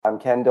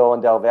Ken Dolan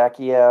Del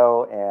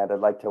Vecchio, and I'd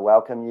like to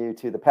welcome you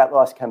to the Pet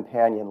Loss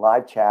Companion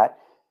live chat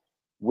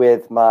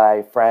with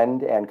my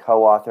friend and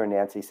co-author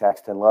Nancy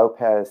Sexton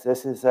Lopez.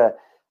 This is an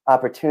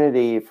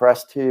opportunity for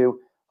us to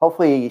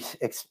hopefully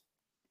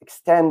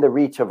extend the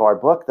reach of our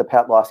book, The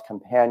Pet Loss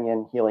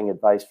Companion, Healing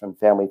Advice from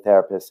Family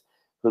Therapists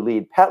Who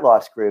Lead Pet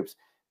Loss Groups,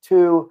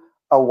 to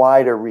a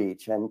wider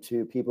reach and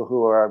to people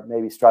who are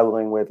maybe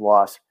struggling with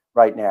loss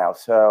right now.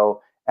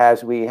 So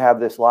as we have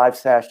this live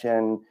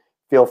session,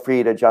 feel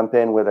free to jump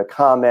in with a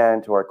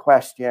comment or a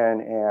question,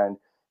 and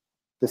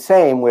the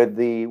same with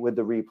the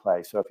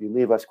replay. So if you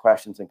leave us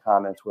questions and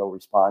comments, we'll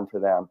respond to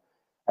them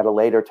at a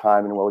later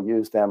time, and we'll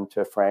use them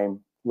to frame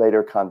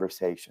later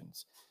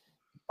conversations.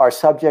 Our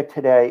subject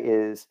today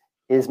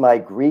is my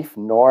grief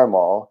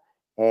normal?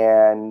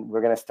 And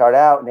we're going to start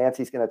out,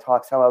 Nancy's going to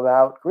talk some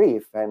about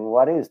grief and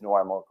what is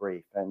normal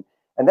grief. And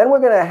then we're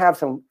going to have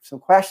some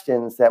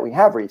questions that we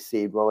have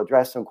received. We'll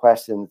address some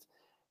questions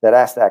that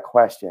ask that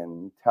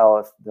question.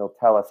 They'll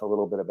tell us a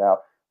little bit about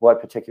what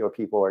particular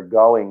people are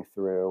going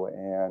through.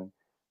 And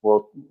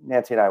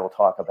Nancy and I will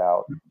talk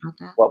about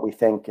what we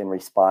think in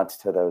response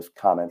to those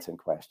comments and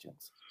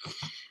questions.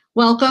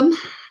 Welcome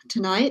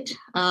tonight.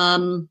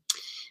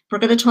 We're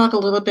going to talk a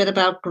little bit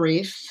about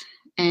grief.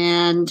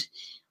 And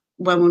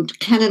when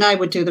Ken and I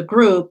would do the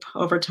group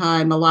over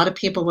time, a lot of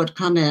people would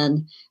come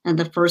in, and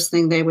the first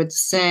thing they would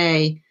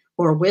say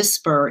or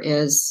whisper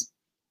is,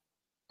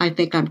 "I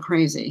think I'm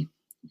crazy."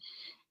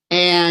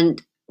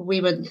 And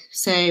we would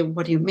say,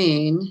 "What do you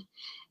mean?"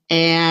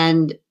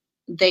 And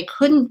they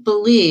couldn't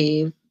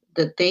believe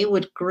that they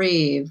would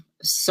grieve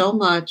so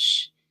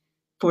much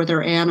for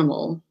their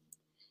animal.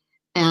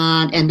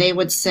 And they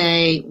would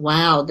say,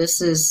 "Wow,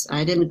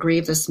 I didn't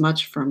grieve this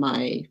much for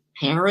my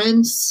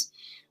parents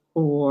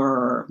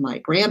or my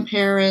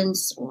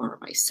grandparents or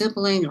my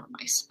sibling or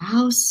my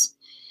spouse."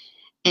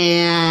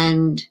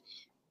 And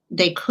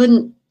they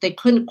couldn't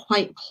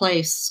quite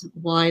place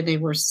why they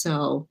were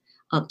so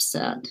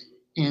upset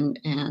and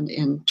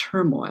in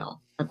turmoil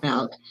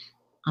about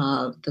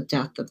the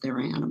death of their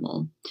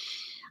animal.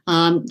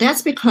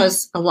 That's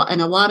because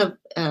in a lot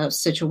of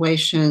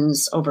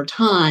situations over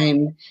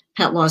time,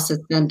 pet loss has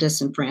been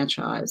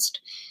disenfranchised.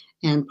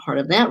 And part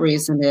of that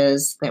reason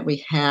is that we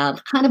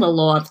have kind of a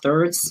law of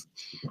thirds.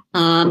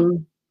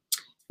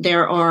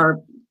 There are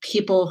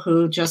people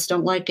who just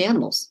don't like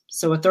animals.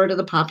 So a third of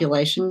the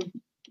population,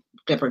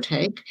 give or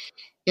take,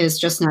 is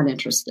just not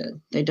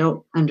interested. They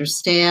don't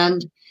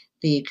understand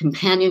the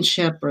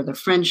companionship or the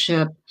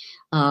friendship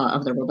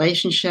of the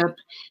relationship,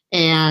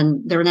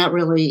 and they're not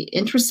really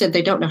interested.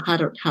 They don't know how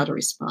to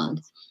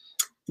respond.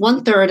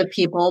 1/3 of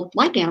people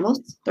like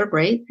animals; they're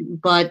great,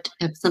 but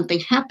if something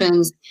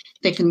happens,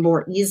 they can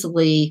more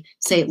easily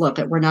say, "Look,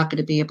 we're not going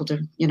to be able to,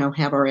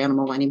 have our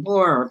animal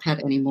anymore or our pet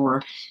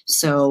anymore,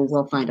 so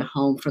we'll find a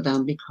home for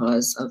them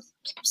because of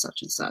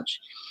such and such."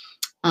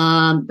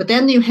 But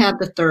then you have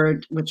the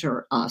third, which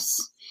are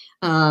us.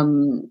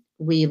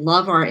 We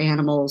love our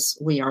animals.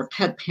 We are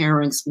pet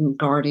parents and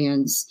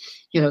guardians.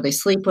 They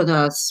sleep with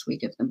us. We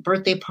give them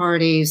birthday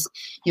parties.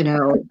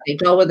 They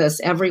go with us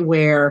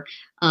everywhere.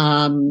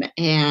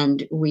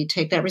 And we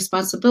take that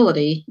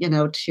responsibility,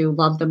 to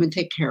love them and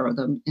take care of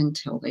them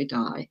until they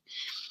die.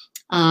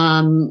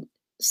 And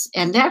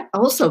that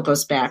also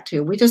goes back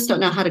to, we just don't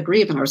know how to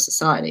grieve in our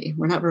society.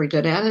 We're not very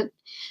good at it.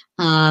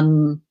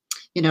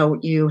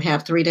 You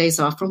have 3 days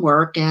off from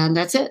work and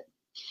that's it.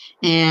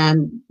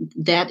 And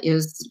that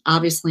is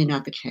obviously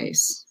not the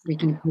case. We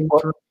can grieve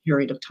for a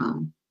period of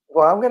time.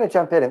 Well, I'm going to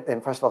jump in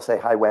and first of all say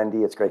hi, Wendy.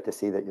 It's great to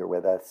see that you're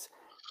with us.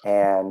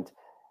 And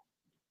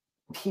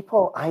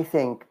people, I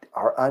think,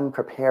 are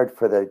unprepared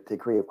for the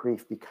degree of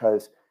grief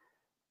because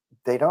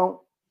they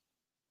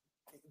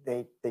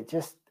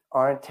just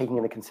aren't taking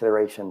into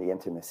consideration the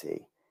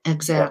intimacy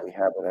that we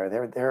have with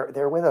her.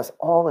 They're with us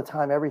all the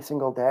time, every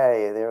single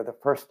day. They're the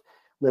first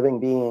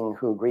living being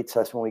who greets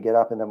us when we get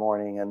up in the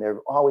morning, and they're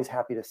always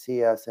happy to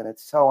see us, and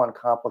it's so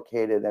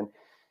uncomplicated. And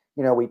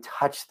we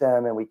touch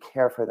them and we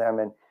care for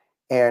them,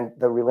 and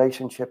the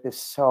relationship is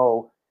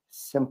so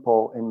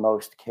simple in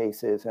most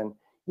cases. And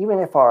even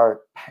if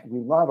we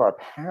love our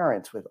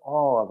parents with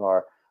all of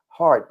our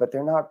heart, but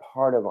they're not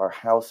part of our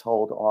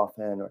household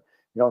often, or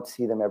we don't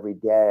see them every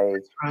day.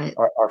 That's right.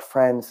 Our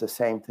friends, the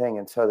same thing.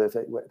 And so there's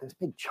this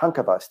big chunk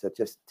of us that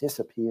just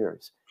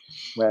disappears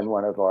when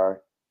one of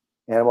our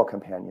animal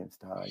companions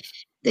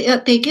dies.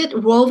 They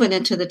get woven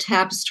into the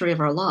tapestry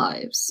of our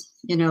lives.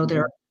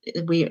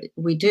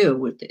 We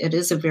do. It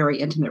is a very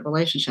intimate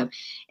relationship,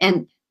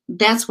 and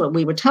that's what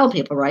we would tell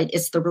people, right?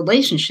 It's the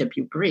relationship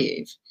you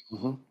grieve.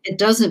 Mm-hmm. It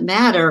doesn't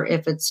matter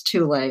if it's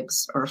 2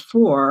 legs or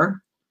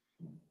 4.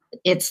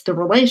 It's the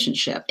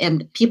relationship,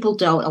 and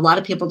a lot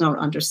of people don't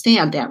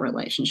understand that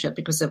relationship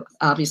because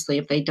obviously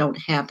if they don't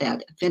have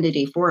that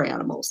affinity for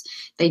animals,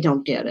 they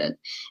don't get it.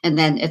 And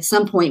then at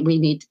some point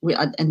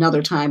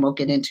another time we'll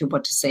get into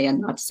what to say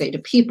and not to say to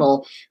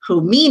people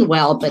who mean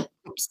well, but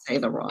say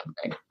the wrong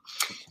thing.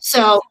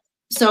 So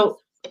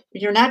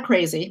you're not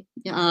crazy.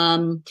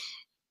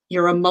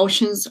 Your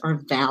emotions are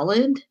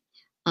valid.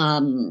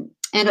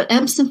 and it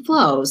ebbs and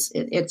flows.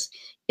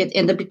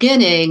 In the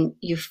beginning,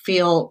 you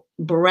feel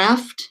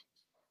bereft,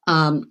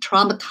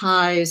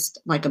 traumatized,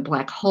 like a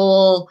black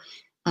hole.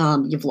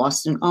 You've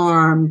lost an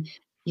arm.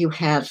 You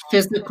have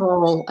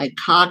physical and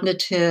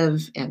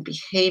cognitive and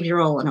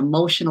behavioral and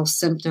emotional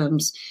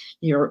symptoms.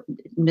 You're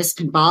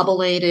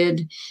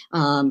miscombobulated.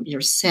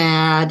 You're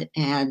sad,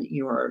 and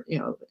you're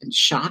in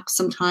shock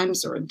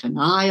sometimes, or in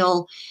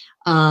denial.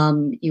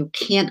 You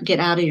can't get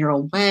out of your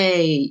own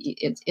way.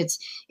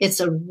 It's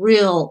a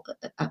real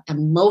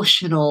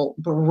emotional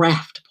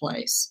bereft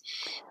place.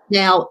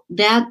 Now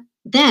that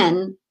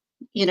then,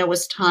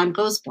 as time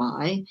goes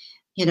by,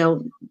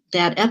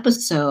 that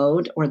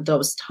episode or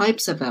those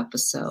types of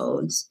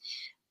episodes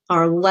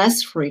are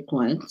less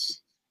frequent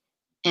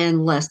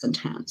and less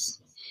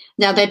intense.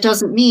 Now, that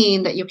doesn't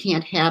mean that you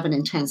can't have an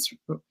intense,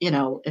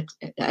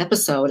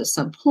 episode at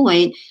some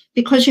point,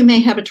 because you may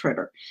have a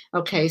trigger.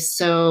 Okay,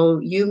 so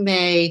you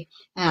may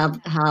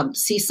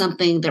see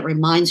something that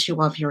reminds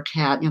you of your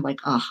cat, and you're like,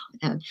 oh,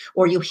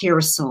 or you hear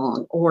a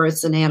song, or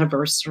it's an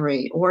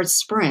anniversary, or it's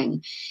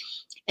spring.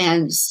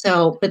 And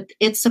so, but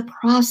it's a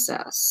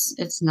process.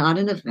 It's not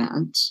an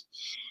event.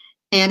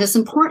 And it's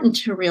important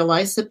to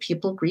realize that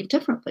people grieve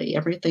differently.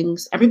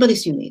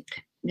 Everybody's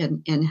unique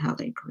in how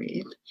they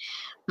grieve.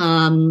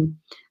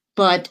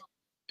 But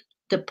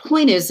the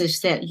point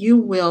is that you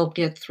will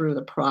get through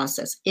the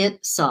process.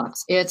 It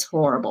sucks. It's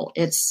horrible.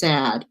 It's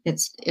sad.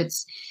 It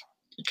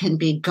can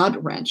be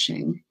gut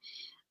wrenching.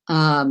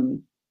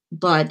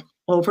 But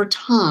over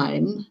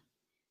time,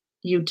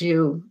 you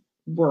do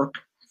work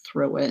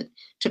through it.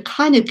 To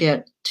kind of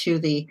get to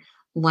the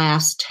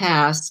last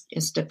task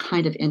is to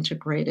kind of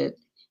integrate it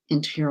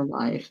into your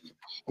life.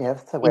 Yeah,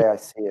 that's the way I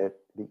see it.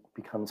 It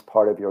becomes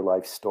part of your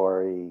life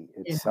story.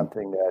 It's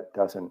something that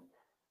doesn't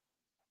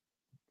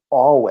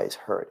always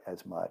hurt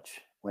as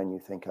much when you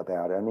think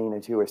about it. I mean,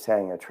 as you were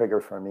saying, a trigger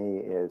for me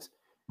is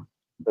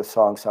the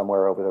song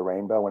Somewhere Over the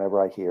Rainbow.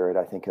 Whenever I hear it,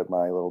 I think of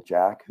my little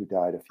Jack, who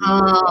died a few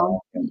years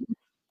ago, and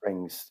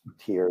brings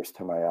tears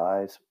to my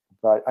eyes.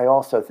 But I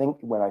also think,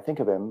 when I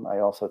think of him, I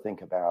also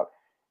think about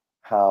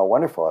how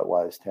wonderful it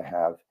was to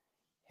have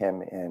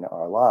him in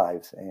our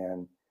lives.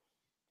 And,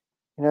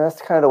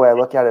 that's kind of the way I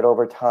look at it.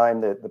 Over time,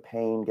 the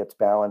pain gets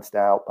balanced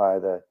out by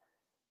the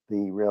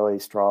really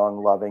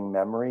strong, loving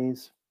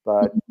memories.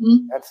 But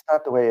that's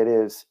not the way it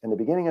is in the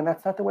beginning. And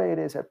that's not the way it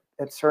is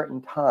at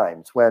certain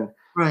times when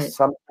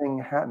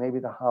something, maybe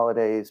the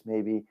holidays,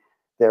 maybe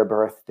their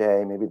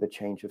birthday, maybe the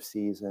change of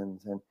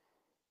seasons.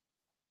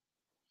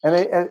 And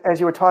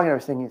as you were talking, I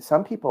was thinking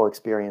some people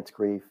experience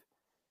grief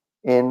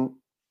in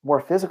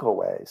more physical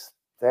ways.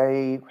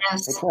 They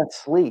can't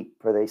sleep,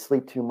 or they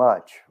sleep too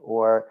much,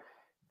 or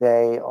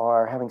they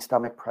are having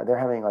they're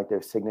having like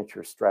their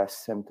signature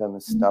stress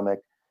symptoms, stomach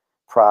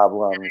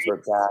problems, or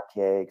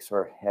backaches,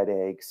 or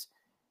headaches.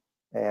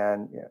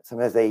 And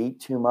sometimes they eat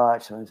too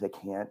much, sometimes they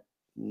can't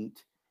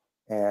eat.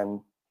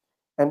 And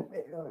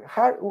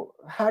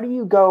how do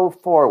you go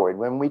forward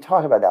when we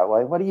talk about that?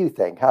 What do you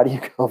think? How do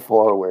you go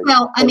forward?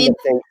 Well, I mean,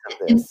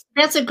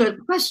 that's a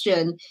good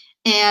question.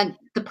 And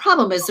the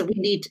problem is that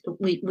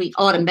we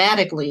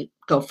automatically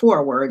go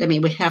forward. I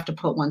mean, we have to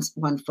put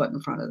one foot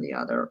in front of the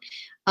other,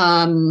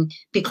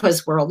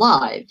 because we're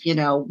alive.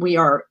 We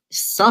are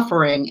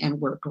suffering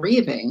and we're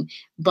grieving,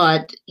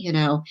 but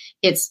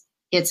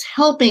it's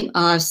helping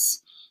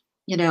us,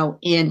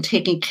 in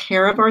taking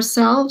care of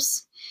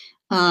ourselves.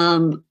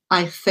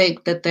 I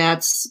think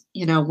that's,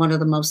 one of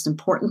the most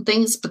important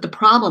things. But the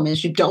problem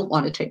is you don't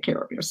want to take care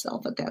of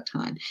yourself at that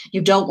time.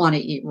 You don't want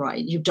to eat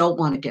right. You don't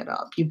want to get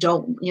up. You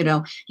don't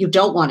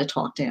want to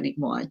talk to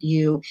anyone.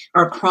 You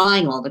are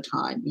crying all the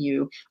time.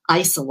 You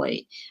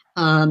isolate.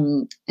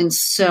 And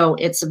so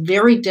it's a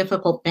very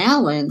difficult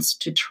balance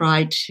to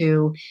try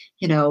to,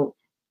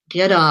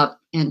 get up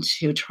and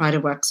to try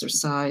to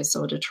exercise,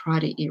 or to try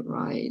to eat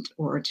right,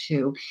 or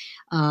to,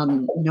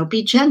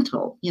 be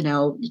gentle,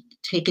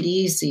 take it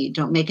easy.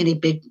 Don't make any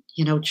big,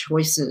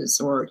 choices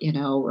or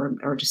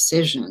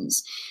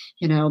decisions.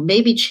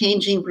 Maybe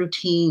changing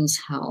routines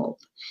help.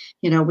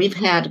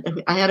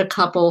 I had a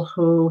couple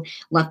who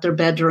left their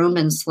bedroom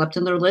and slept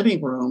in their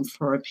living room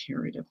for a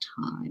period of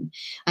time.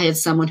 I had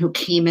someone who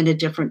came in a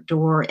different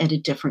door at a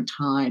different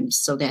time,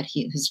 so that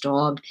his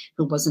dog,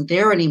 who wasn't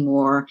there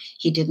anymore,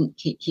 he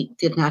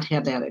did not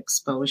have that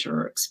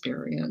exposure or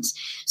experience.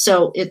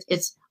 So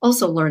it's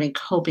also learning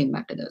coping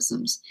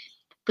mechanisms.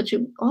 But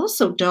you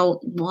also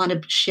don't want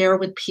to share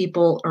with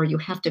people, or you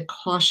have to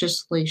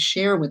cautiously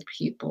share with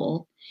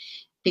people,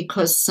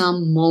 because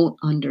some won't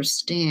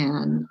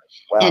understand,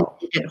 and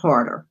make it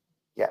harder.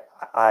 Yeah,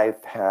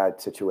 I've had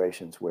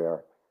situations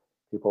where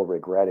people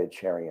regretted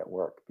sharing at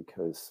work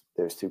because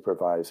their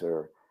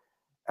supervisor,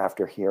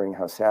 after hearing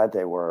how sad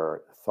they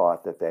were,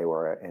 thought that they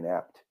were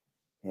inept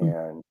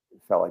and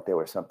felt like there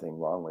was something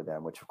wrong with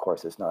them, which of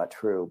course is not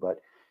true. But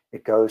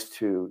it goes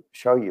to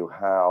show you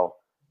how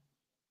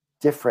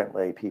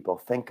differently people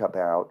think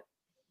about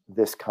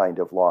this kind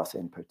of loss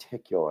in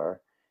particular.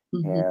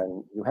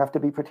 And you have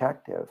to be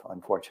protective,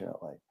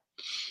 unfortunately.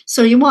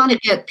 So you want to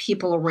get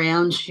people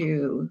around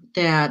you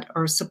that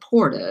are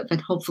supportive, and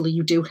hopefully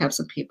you do have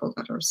some people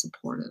that are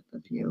supportive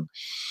of you.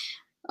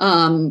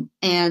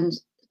 And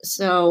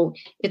so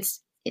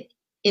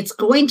it's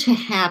going to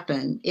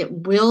happen.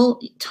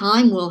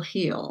 Time will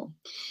heal.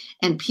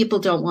 And people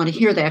don't want to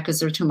hear that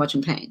because they're too much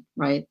in pain,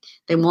 right?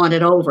 They want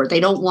it over. They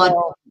don't want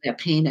that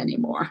pain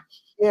anymore.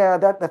 Yeah,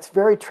 that's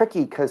very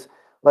tricky because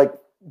like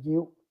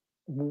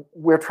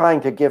we're trying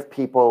to give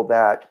people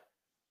that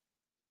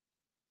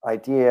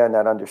idea and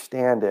that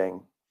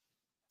understanding,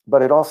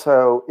 but it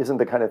also isn't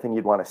the kind of thing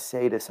you'd want to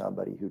say to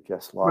somebody who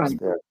just lost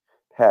their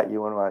pet.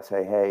 You wouldn't want to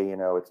say, hey,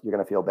 you're going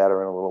to feel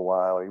better in a little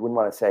while. Or you wouldn't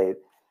want to say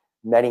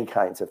many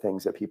kinds of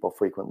things that people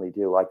frequently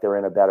do, like they're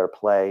in a better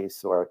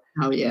place or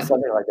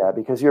something like that,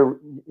 because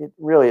it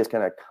really is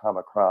going to come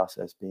across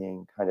as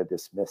being kind of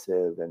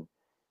dismissive. And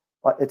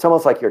it's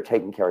almost like you're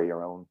taking care of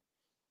your own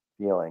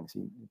feelings.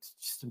 It's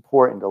just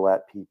important to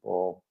let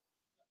people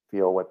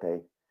feel what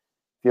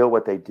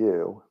they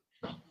do.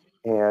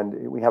 And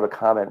we have a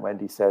comment,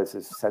 Wendy says,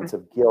 is a sense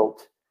of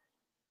guilt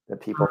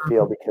that people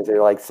feel because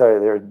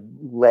they're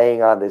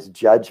laying on this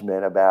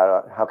judgment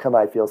about how come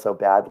I feel so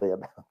badly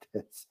about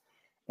this.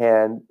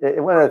 And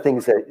one of the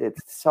things that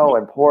it's so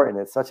important,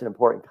 it's such an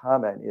important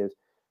comment, is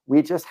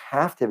we just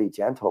have to be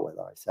gentle with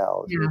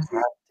ourselves. We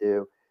have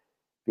to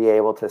be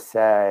able to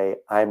say,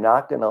 I'm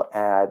not going to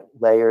add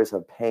layers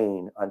of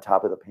pain on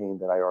top of the pain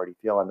that I already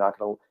feel. I'm not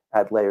going to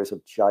add layers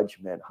of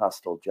judgment,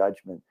 hostile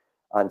judgment,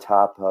 on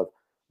top of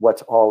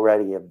what's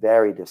already a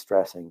very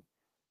distressing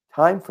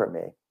time for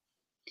me.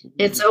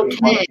 It's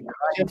okay.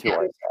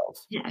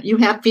 You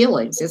have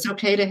feelings. It's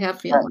okay to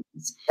have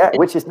feelings. Yeah,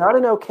 which is not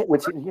an okay.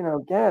 Which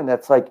again,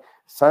 that's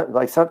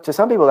to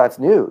some people that's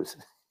news.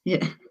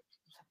 Yeah.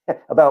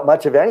 About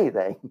much of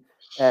anything,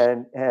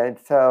 and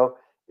so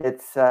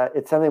it's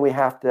something we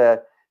have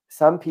to.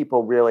 Some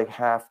people really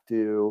have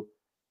to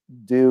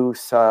do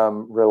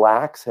some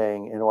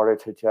relaxing in order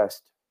to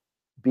just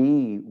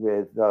be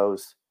with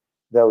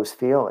those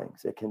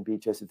feelings. It can be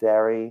just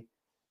very.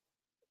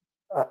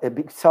 It'd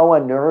be so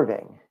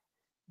unnerving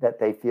that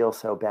they feel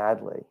so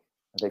badly.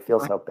 They feel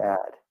so bad.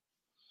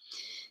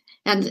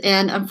 And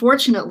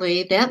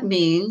unfortunately, that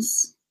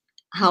means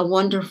how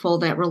wonderful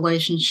that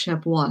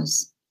relationship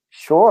was.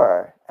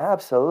 Sure,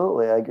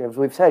 absolutely. As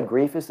we've said,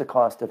 grief is the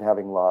cost of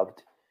having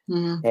loved,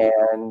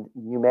 and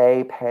you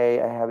may pay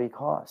a heavy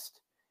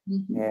cost,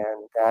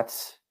 and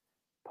that's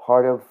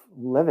part of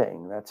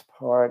living. That's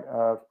part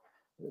of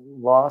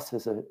loss.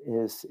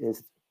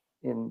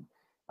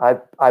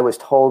 I was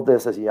told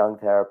this as a young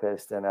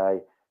therapist, and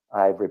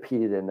I've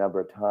repeated it a number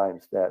of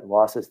times, that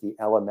loss is the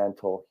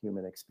elemental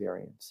human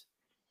experience.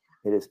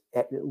 It is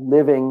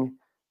living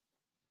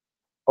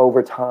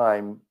over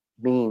time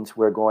means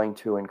we're going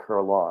to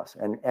incur loss,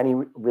 and any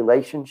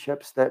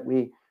relationships that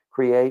we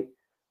create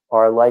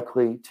are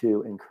likely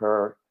to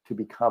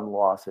become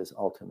losses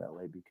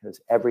ultimately, because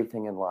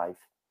everything in life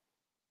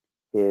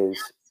is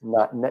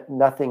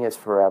nothing is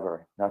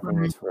forever.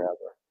 Nothing is forever.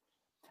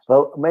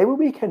 Well, maybe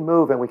we can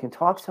move and we can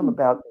talk some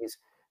about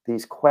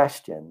these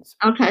questions.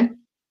 Okay.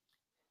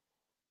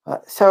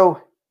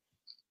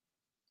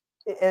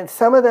 And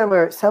some of them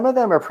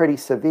are pretty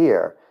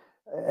severe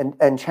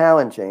and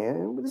challenging.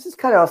 And this is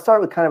I'll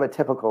start with kind of a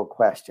typical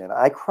question.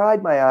 I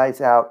cried my eyes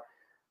out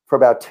for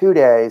about 2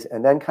 days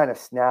and then kind of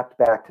snapped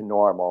back to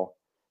normal.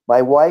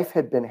 My wife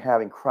had been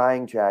having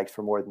crying jags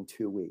for more than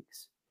 2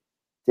 weeks.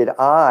 Did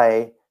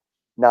I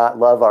not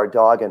love our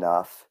dog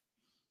enough?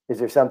 Is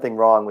there something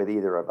wrong with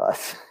either of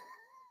us?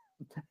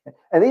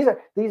 And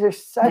these are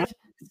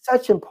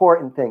such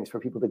important things for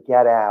people to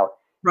get out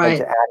and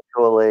to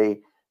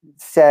actually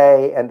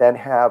say, and then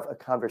have a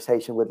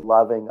conversation with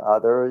loving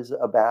others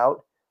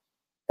about.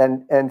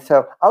 And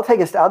so I'll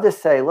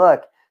just say,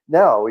 look,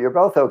 no, you're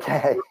both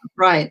okay.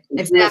 Right.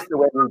 Exactly the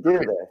way we do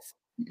this.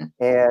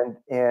 Yeah.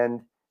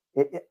 And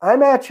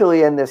I'm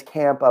actually in this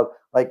camp of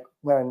like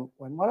when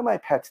one of my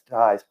pets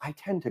dies, I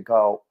tend to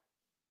go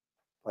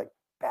like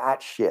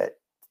batshit,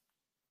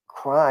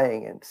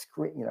 crying and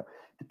screaming,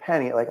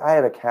 depending. Like I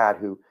had a cat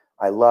who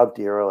I loved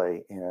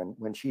dearly, and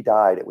when she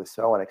died, it was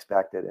so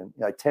unexpected. And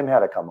Tim had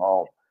to come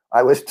home.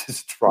 I was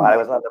distraught. I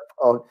was on the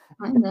phone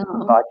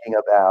talking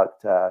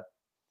about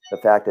the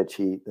fact that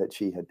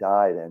she had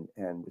died, and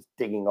was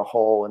digging a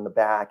hole in the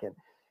back,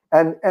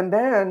 and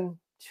then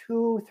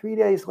 2-3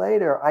 days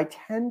later, I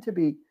tend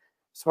to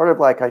sort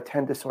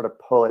of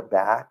pull it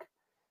back,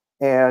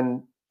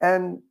 and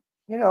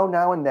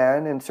now and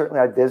then, and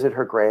certainly I'd visit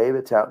her grave.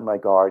 It's out in my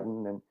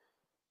garden,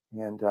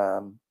 and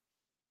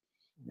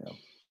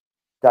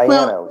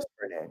Diana was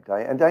her name,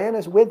 and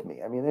Diana's with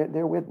me. I mean,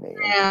 they're with me.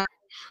 Yeah.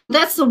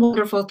 That's the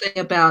wonderful thing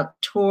about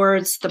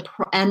towards the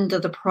end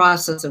of the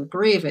process of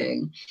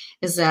grieving,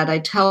 is that I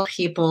tell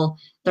people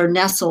they're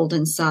nestled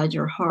inside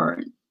your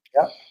heart.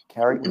 Yeah,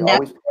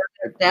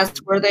 that's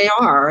where they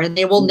are, and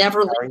they will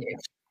never leave.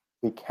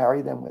 We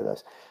carry them with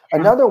us.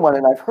 Another one,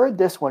 and I've heard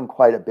this one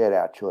quite a bit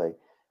actually.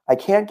 I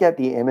can't get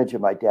the image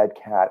of my dead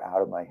cat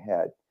out of my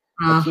head.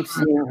 I keep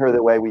seeing her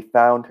the way we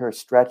found her,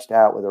 stretched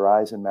out with her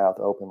eyes and mouth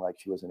open like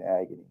she was in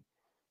agony.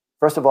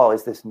 first of all,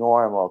 is this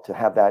normal to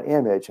have that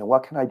image, and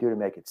what can I do to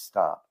make it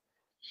stop?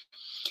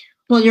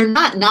 Well, you're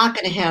not going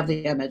to have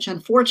the image.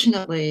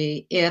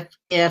 Unfortunately, if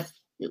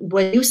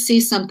when you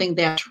see something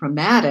that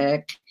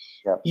traumatic,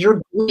 Yep.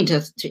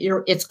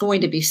 it's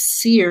going to be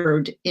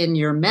seared in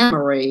your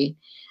memory.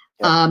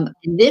 Yep.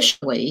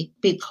 Initially,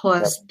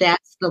 because Yep.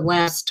 that's the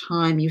last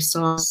time you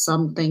saw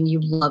something you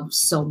loved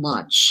so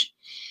much.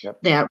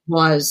 Yep. That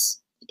was,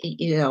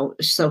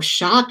 so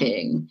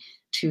shocking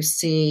to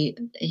see,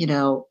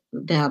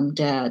 them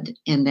dead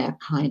in that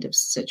kind of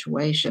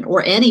situation,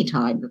 or any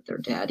time that they're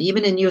dead,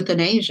 even in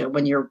euthanasia,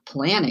 when you're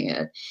planning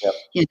it.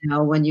 Yep.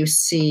 When you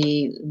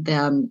see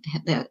them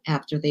that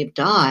after they've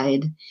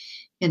died,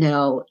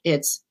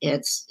 that's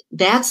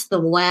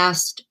the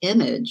last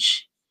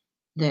image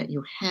that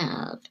you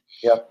have.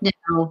 Yep.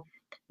 Now,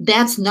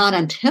 that's not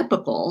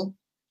untypical.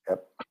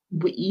 Yep.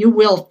 You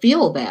will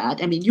feel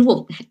that. I mean, you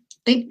will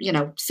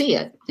see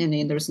it. I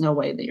mean, there's no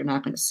way that you're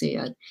not going to see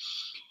it.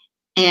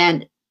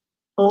 And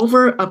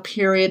over a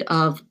period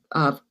of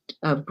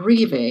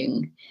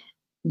grieving,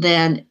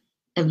 then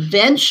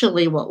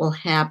eventually what will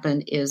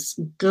happen is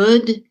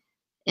good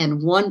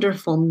and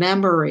wonderful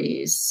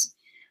memories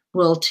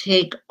will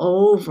take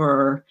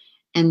over,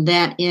 and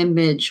that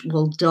image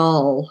will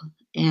dull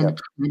and Yep.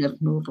 kind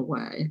of move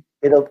away.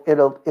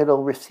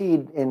 It'll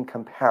recede in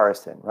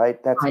comparison,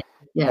 right? That's right.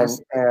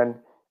 Yes. And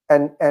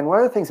one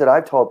of the things that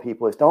I've told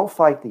people is don't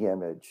fight the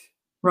image.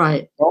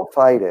 Right. Don't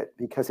fight it,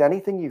 because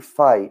anything you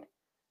fight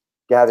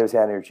gathers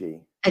energy.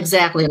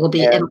 Exactly. It'll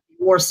be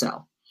more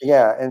so.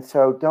 Yeah. And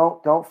so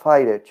don't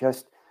fight it.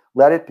 Just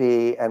let it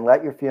be, and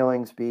let your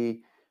feelings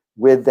be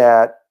with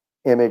that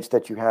image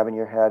that you have in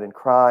your head, and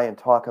cry and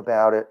talk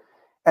about it.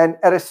 And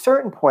at a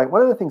certain point,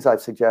 one of the things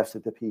I've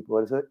suggested to people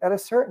is that at a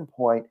certain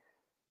point,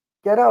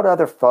 get out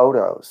other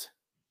photos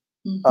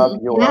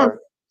of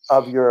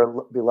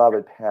your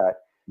beloved pet,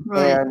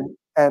 right.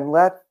 and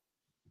let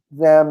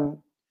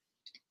them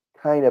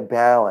kind of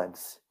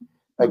balance.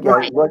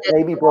 Again, right.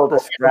 Maybe build a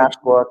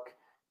scrapbook,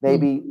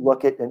 maybe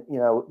look at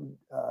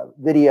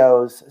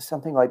videos,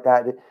 something like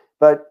that.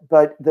 But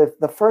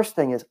the first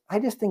thing is, I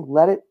just think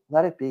let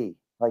it be.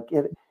 Like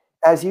it,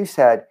 as you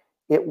said,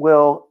 it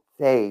will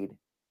fade,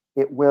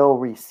 it will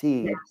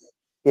recede. Yes.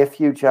 If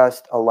you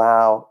just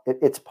allow it.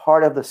 It's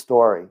part of the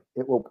story.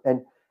 It will,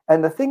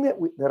 and the thing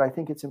that I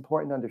think it's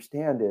important to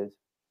understand is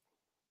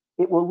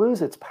it will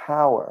lose its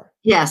power.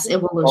 Yes, it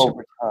will lose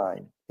over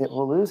time. It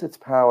will lose its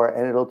power,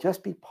 and it'll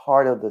just be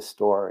part of the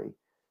story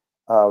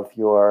of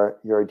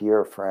your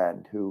dear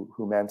friend who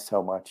meant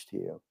so much to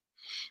you.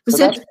 It was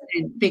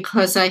interesting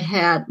because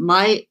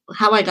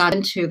how I got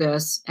into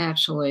this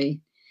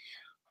actually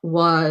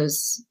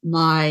was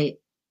my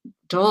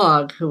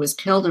dog, who was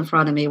killed in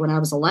front of me when I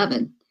was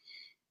 11.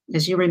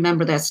 As you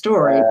remember that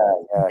story,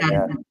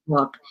 yeah.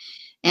 Book.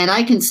 And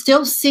I can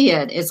still see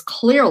it as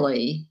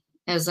clearly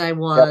as I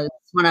was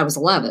when I was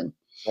 11.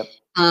 Yep.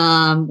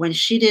 When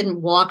she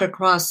didn't walk with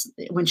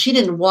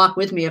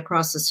me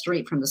across the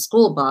street from the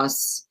school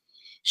bus,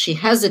 she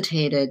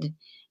hesitated,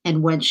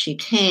 and when she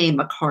came,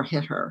 a car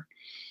hit her.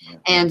 Yeah.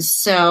 And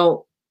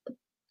so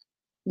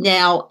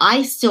now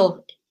I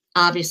still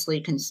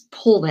obviously can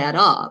pull that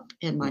up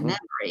in my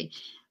memory,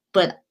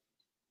 but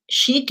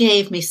she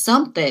gave me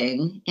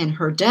something in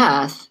her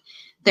death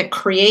that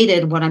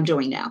created what I'm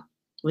doing now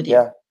with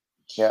you.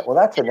 Yeah. Well,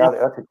 that's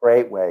a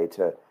great way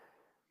to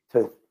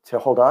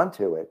hold on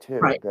to it too.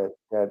 Right.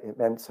 That it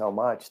meant so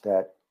much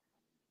that,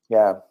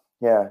 yeah.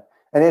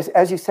 And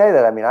as you say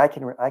that, I mean, I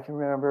can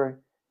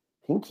remember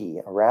Pinky,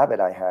 a rabbit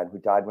I had who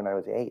died when I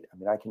was 8. I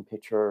mean, I can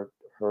picture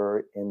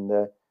her in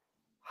the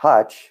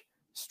hutch,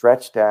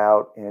 stretched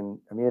out, and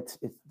I mean, it's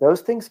those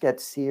things get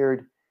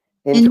seared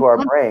into our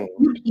brain.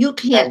 You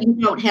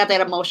don't have that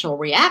emotional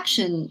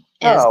reaction.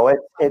 No,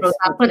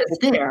 but it's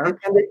there.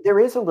 And there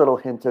is a little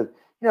hint of,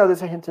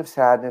 there's a hint of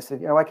sadness.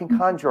 I can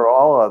conjure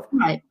all of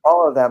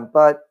them,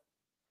 but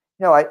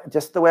I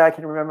just the way I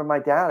can remember my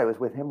dad. I was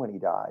with him when he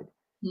died,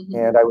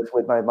 and I was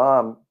with my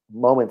mom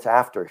moments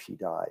after she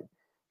died,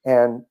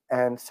 and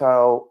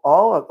so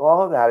all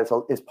of that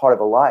is part of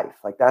a life.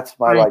 Like that's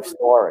my life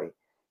story,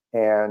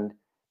 and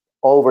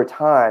over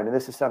time, and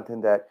this is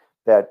something that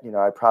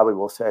I probably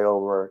will say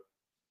over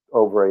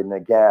and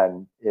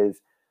again,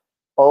 is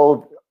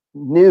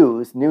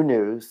new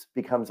news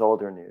becomes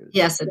older news.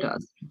 Yes, it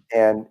does.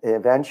 And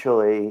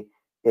eventually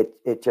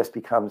it just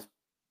becomes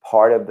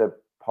part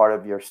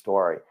of your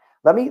story.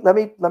 Let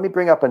me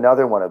bring up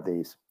another one of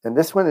these. And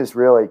this one is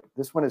really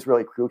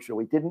crucial.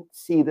 We didn't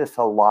see this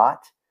a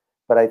lot,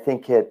 but I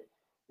think it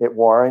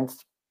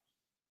warrants.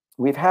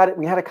 We had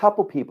a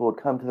couple people who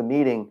come to the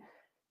meeting,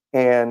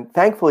 and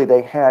thankfully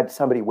they had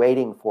somebody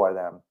waiting for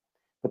them.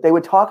 But they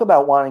would talk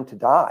about wanting to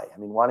die. I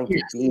mean, wanting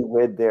to be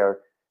with their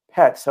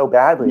pet so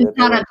badly that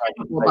they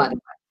were trying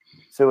to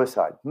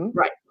suicide.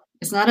 Right.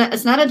 It's not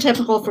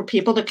atypical for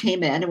people that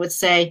came in and would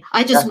say,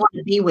 "I just want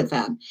to be with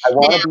them. I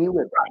want to be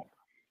with them.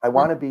 I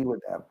want to be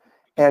with them."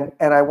 And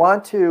I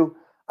want to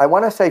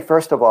say,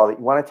 first of all, that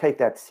you want to take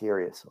that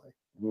seriously.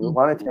 You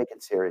want to take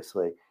it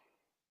seriously.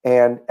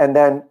 And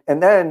then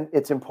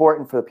it's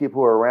important for the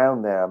people who are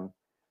around them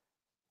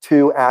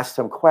to ask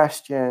some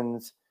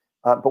questions.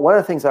 But one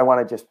of the things I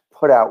want to just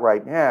put out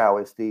right now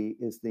is the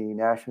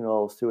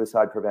National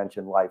Suicide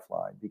Prevention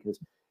Lifeline, because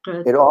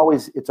Good.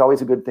 it's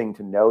always a good thing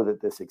to know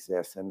that this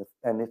exists. And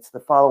it's the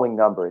following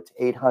number. It's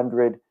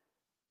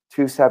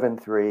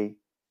 800-273-8255,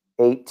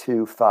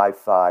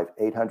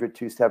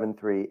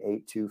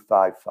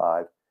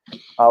 800-273-8255.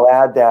 I'll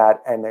add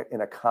that and in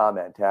a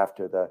comment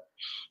after the.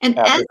 And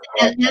after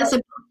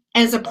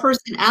as a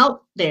person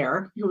out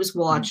there who is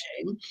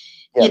watching,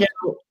 Yes. you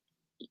know,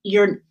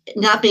 you're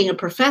not being a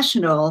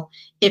professional.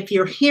 If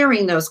you're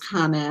hearing those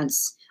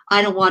comments,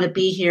 I don't want to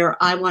be here.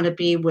 I want to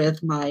be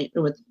with my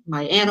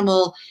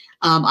animal.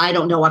 I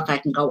don't know if I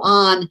can go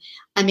on.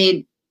 I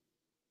mean,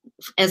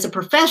 as a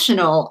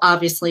professional,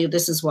 obviously,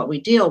 this is what we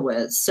deal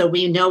with. So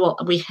we know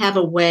we have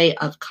a way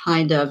of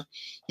kind of,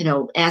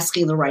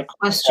 asking the right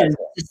questions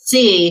to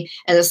see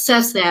and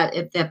assess that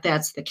if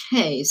that's the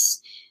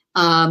case.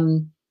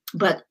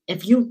 But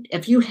if you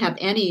have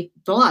any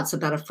thoughts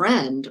about a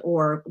friend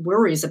or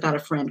worries about a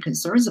friend,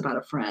 concerns about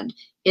a friend,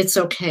 it's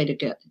okay to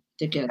get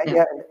that.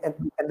 Yeah,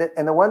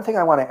 and the one thing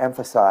I want to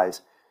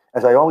emphasize,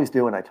 as I always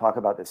do when I talk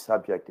about this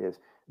subject, is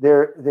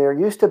there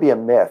used to be a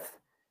myth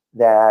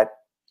that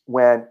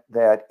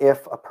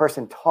if a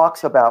person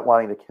talks about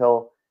wanting to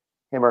kill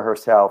him or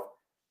herself,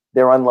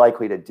 they're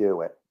unlikely to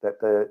do it. That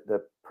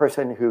the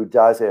person who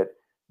does it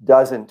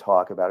doesn't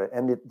talk about it.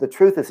 And the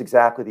truth is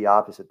exactly the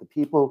opposite. The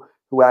people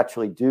who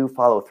actually do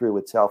follow through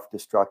with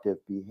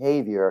self-destructive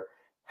behavior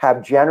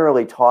have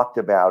generally talked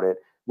about it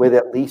with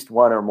at least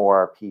one or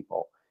more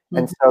people. Mm-hmm.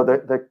 And so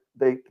the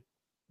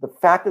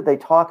fact that they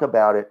talk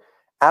about it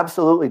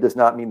absolutely does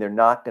not mean they're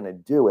not going to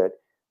do it,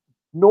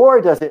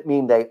 nor does it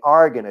mean they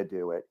are going to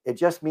do it. It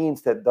just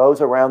means that those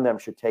around them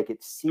should take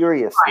it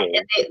seriously. Right.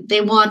 And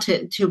they want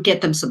to get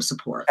them some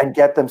support. And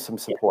get them some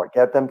support.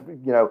 Yeah. Get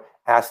them,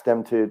 ask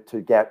them to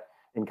get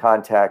in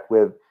contact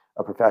with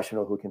a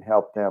professional who can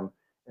help them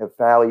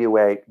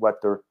evaluate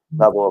what their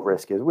level of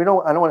risk is. I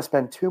don't want to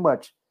spend too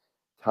much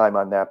time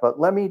on that, but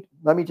let me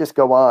just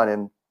go on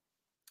and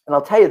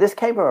I'll tell you, this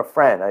came from a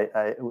friend.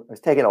 I was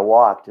taking a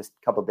walk just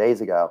a couple of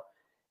days ago,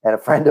 and a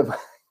friend of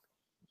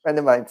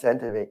mine said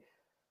to me,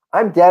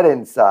 "I'm dead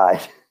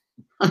inside.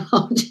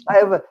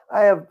 I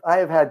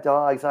have had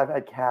dogs, I've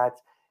had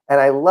cats,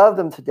 and I love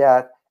them to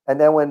death. And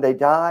then when they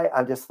die,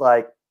 I'm just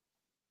like,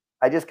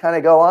 I just kind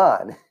of go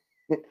on.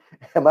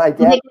 Am I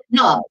dead?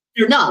 No,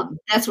 you're numb.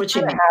 That's what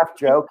you mean." Half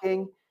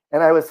joking,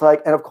 and I was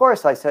like, and of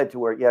course I said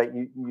to her, "Yeah,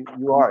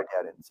 you are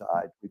dead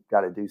inside. We've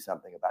got to do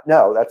something about it."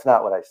 No, that's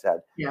not what I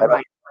said. Yeah,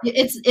 right.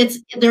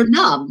 They're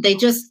numb. They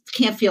just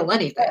can't feel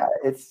anything.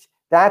 Yeah,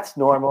 that's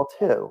normal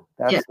too.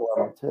 That's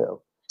normal too.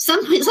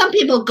 Some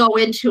people go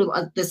into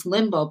this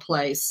limbo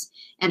place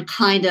and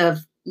kind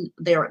of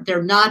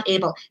they're not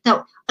able.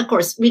 Now, of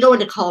course, we go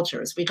into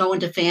cultures, we go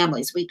into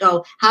families, we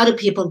go, how do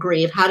people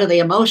grieve? How do they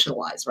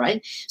emotionalize,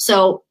 right?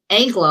 So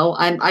Anglo,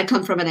 I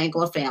come from an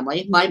Anglo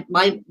family.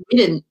 We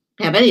didn't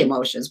have any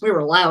emotions. We were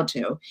allowed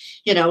to,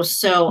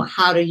 so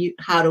how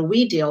do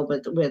we deal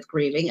with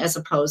grieving as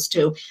opposed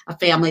to a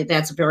family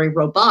that's very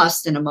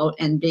robust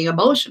and being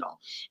emotional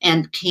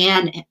and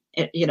can,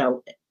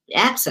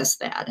 access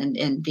that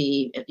and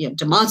be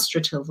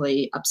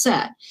demonstratively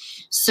upset.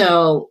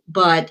 So,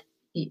 but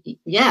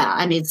yeah,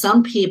 I mean,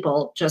 some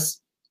people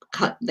just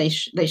they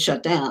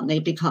shut down, they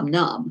become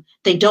numb.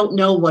 They don't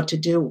know what to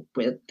do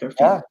with their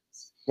feelings.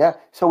 Yeah.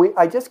 So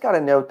I just got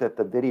a note that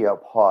the video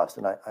paused,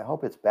 and I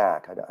hope it's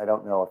back. I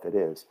don't know if it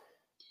is,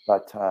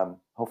 but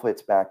hopefully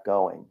it's back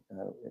going.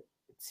 It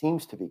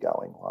seems to be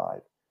going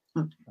live.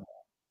 Okay.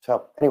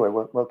 So anyway,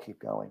 we'll keep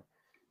going.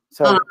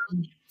 So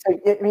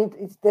I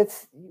mean,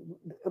 that's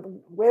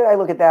the way I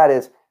look at that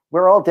is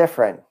we're all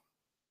different.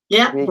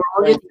 Yeah, we're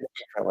all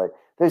differently.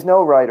 There's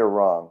no right or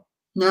wrong.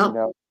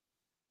 No,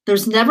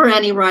 there's never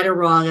any right or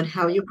wrong in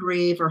how you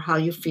grieve or how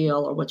you feel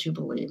or what you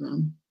believe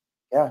in.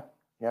 Yeah.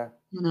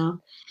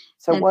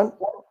 So and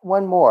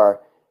one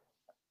more.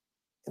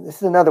 And this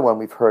is another one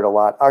we've heard a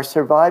lot. Our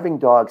surviving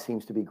dog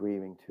seems to be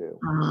grieving too.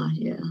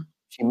 Yeah.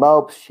 She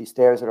mopes. She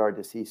stares at our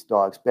deceased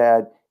dog's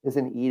bed.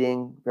 Isn't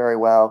eating very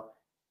well.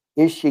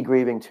 Is she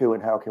grieving too,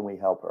 and how can we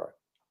help her?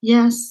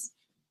 Yes.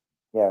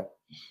 Yeah.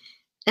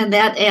 And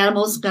that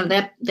animal's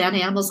gonna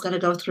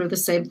go through the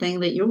same thing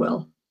that you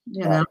will.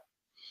 You know.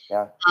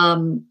 Yeah.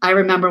 I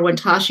remember when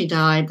Tashi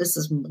died. This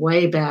is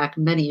way back,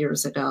 many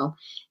years ago,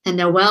 and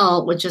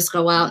Noelle would just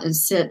go out and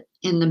sit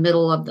in the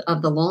middle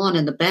of the lawn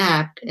in the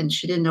back, and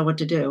she didn't know what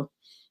to do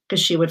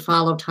because she would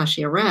follow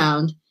Tashi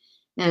around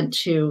and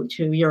to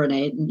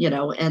urinate,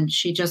 and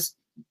she just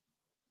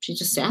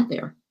sat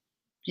there.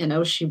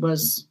 She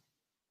was,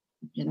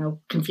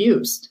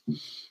 confused.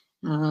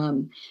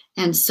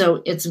 And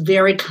so it's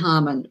very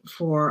common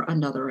for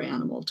another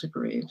animal to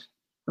grieve,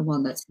 the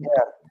one that's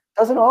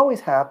doesn't always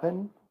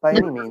happen by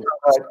any means,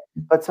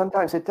 but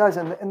sometimes it does.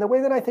 And the way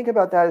that I think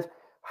about that is,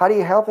 how do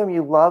you help them?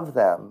 You love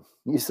them.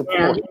 You support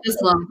them. You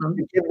just love them.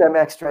 You give them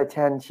extra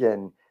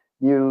attention.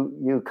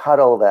 You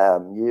cuddle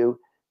them. You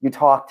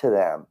talk to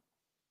them.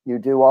 you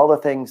do all the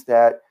things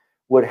that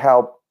would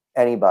help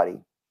anybody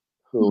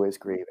who is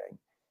grieving.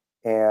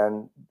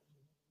 And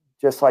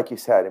just like you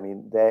said, I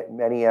mean, that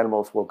many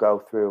animals will go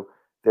through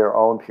their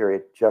own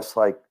period, just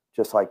like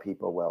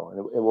people will, and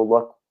it will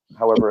look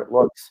however it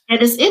looks.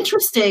 It is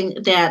interesting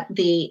that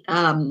the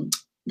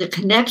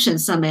connection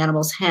some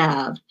animals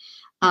have.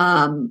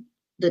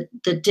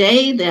 The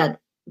day that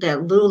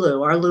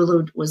Lulu, our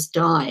Lulu, was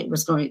dying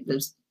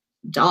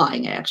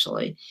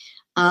actually.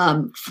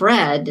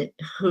 Fred,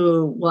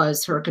 who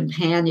was her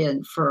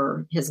companion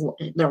for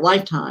their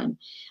lifetime,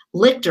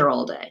 licked her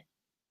all day.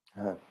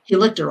 He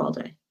licked her all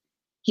day.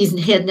 He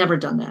had never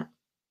done that.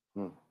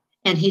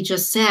 And he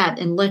just sat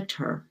and licked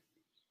her.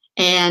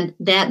 And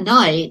that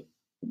night,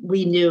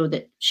 we knew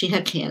that she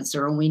had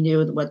cancer, and we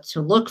knew what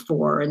to look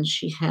for. And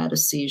she had a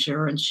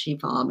seizure and she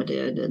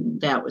vomited. And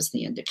that was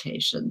the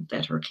indication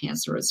that her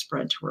cancer had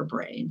spread to her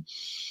brain.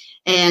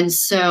 And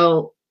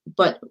so,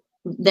 but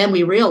then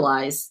we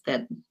realized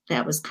that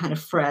that was kind of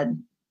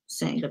Fred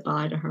saying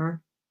goodbye to her.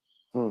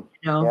 You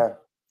know?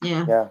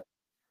 Yeah.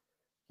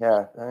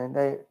 I mean,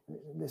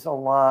 there's a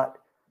lot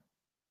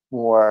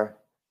more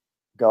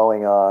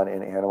going on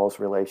in animals'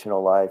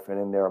 relational life and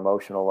in their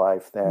emotional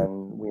life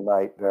than we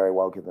might very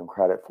well give them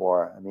credit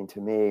for. I mean,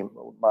 to me,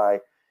 my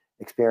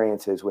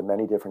experiences with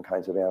many different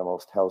kinds of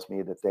animals tells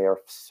me that they are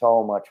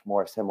so much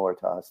more similar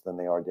to us than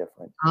they are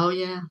different. Oh,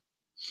 yeah.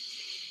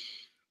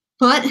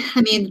 But,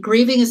 I mean,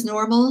 grieving is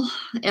normal.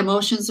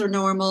 Emotions are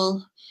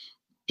normal.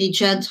 Be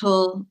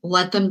gentle.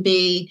 Let them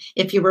be.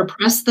 If you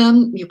repress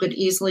them, you could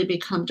easily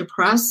become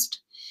depressed.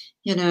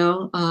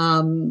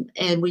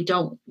 And we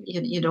don't,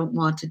 you don't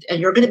want to,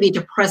 and you're going to be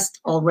depressed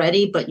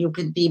already, but you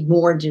could be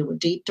more due to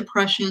deep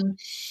depression.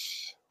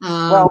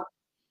 Well,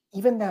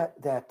 even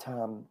that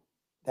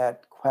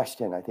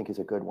question, I think, is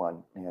a good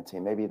one, Nancy,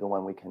 and maybe the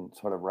one we can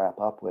sort of wrap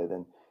up with.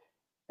 And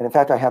in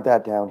fact, I have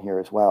that down here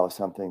as well as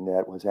something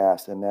that was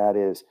asked, and that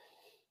is,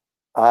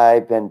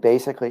 I've been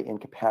basically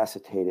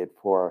incapacitated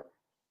for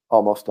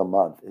almost a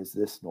month. Is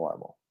this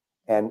normal?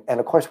 And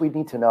of course, we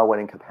need to know what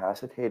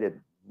incapacitated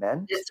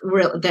meant. It's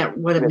real, that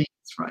what it means,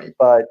 right?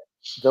 But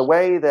the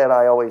way that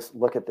I always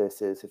look at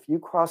this is, if you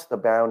cross the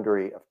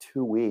boundary of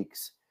 2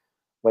 weeks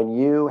when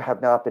you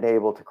have not been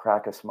able to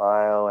crack a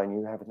smile and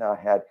you have not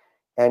had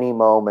any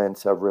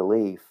moments of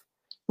relief,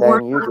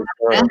 then you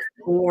deserve,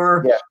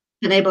 or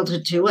been able to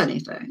do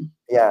anything.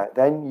 Yeah,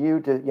 then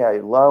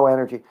low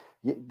energy.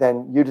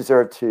 Then you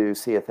deserve to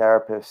see a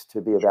therapist,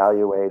 to be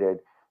evaluated,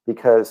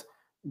 because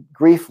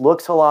grief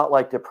looks a lot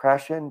like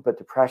depression, but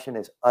depression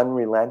is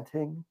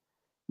unrelenting.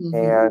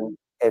 And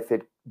if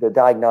the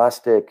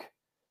diagnostic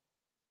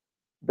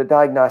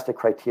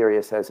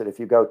criteria says that if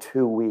you go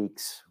 2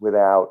 weeks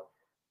without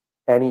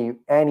any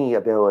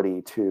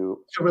ability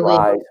to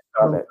rise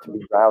from it, to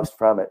be roused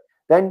from it,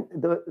 then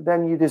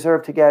you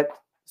deserve to get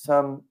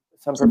some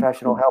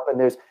professional help. And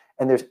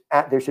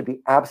there should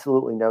be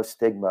absolutely no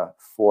stigma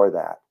for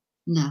that.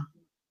 No.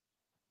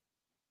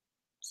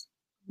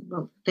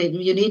 Well,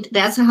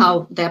 that's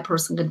how that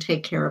person can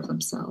take care of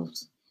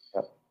themselves.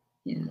 Yep.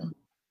 Yeah.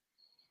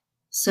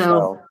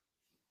 So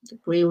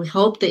we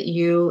hope that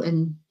you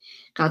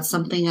got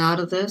something out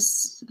of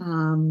this.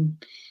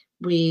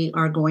 We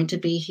are going to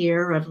be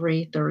here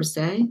every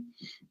Thursday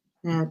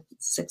at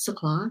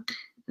 6:00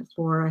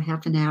 for a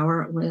half an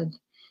hour with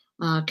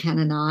Ken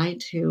and I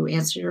to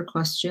answer your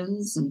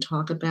questions and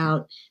talk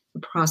about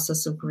the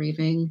process of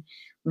grieving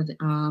with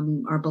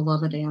our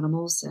beloved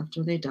animals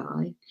after they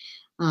die.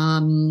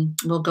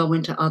 We'll go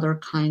into other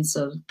kinds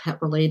of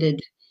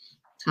pet-related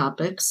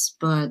topics,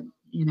 but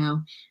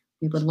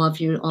we would love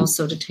you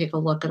also to take a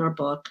look at our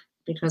book,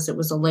 because it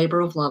was a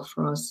labor of love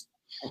for us.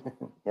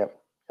 Yep.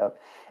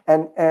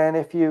 And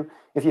if you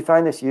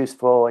find this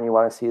useful and you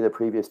want to see the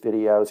previous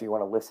videos, you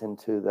want to listen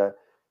to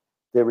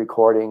the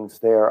recordings,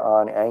 they're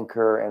on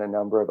Anchor and a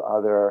number of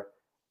other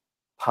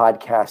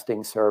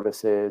podcasting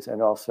services.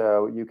 And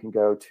also you can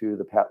go to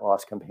the Pet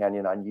Loss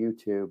Companion on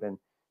YouTube and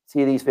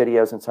see these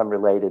videos and some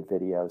related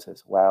videos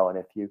as well. And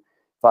if you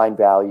find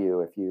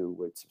value, if you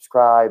would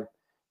subscribe,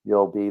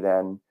 you'll be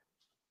then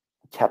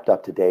kept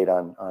up to date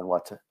on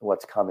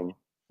what's coming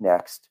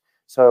next.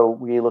 So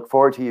we look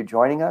forward to you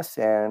joining us,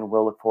 and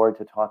we'll look forward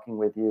to talking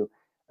with you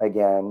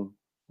again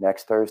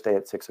next Thursday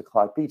at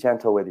 6:00. Be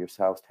gentle with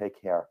yourselves. Take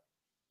care.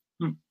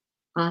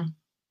 Bye.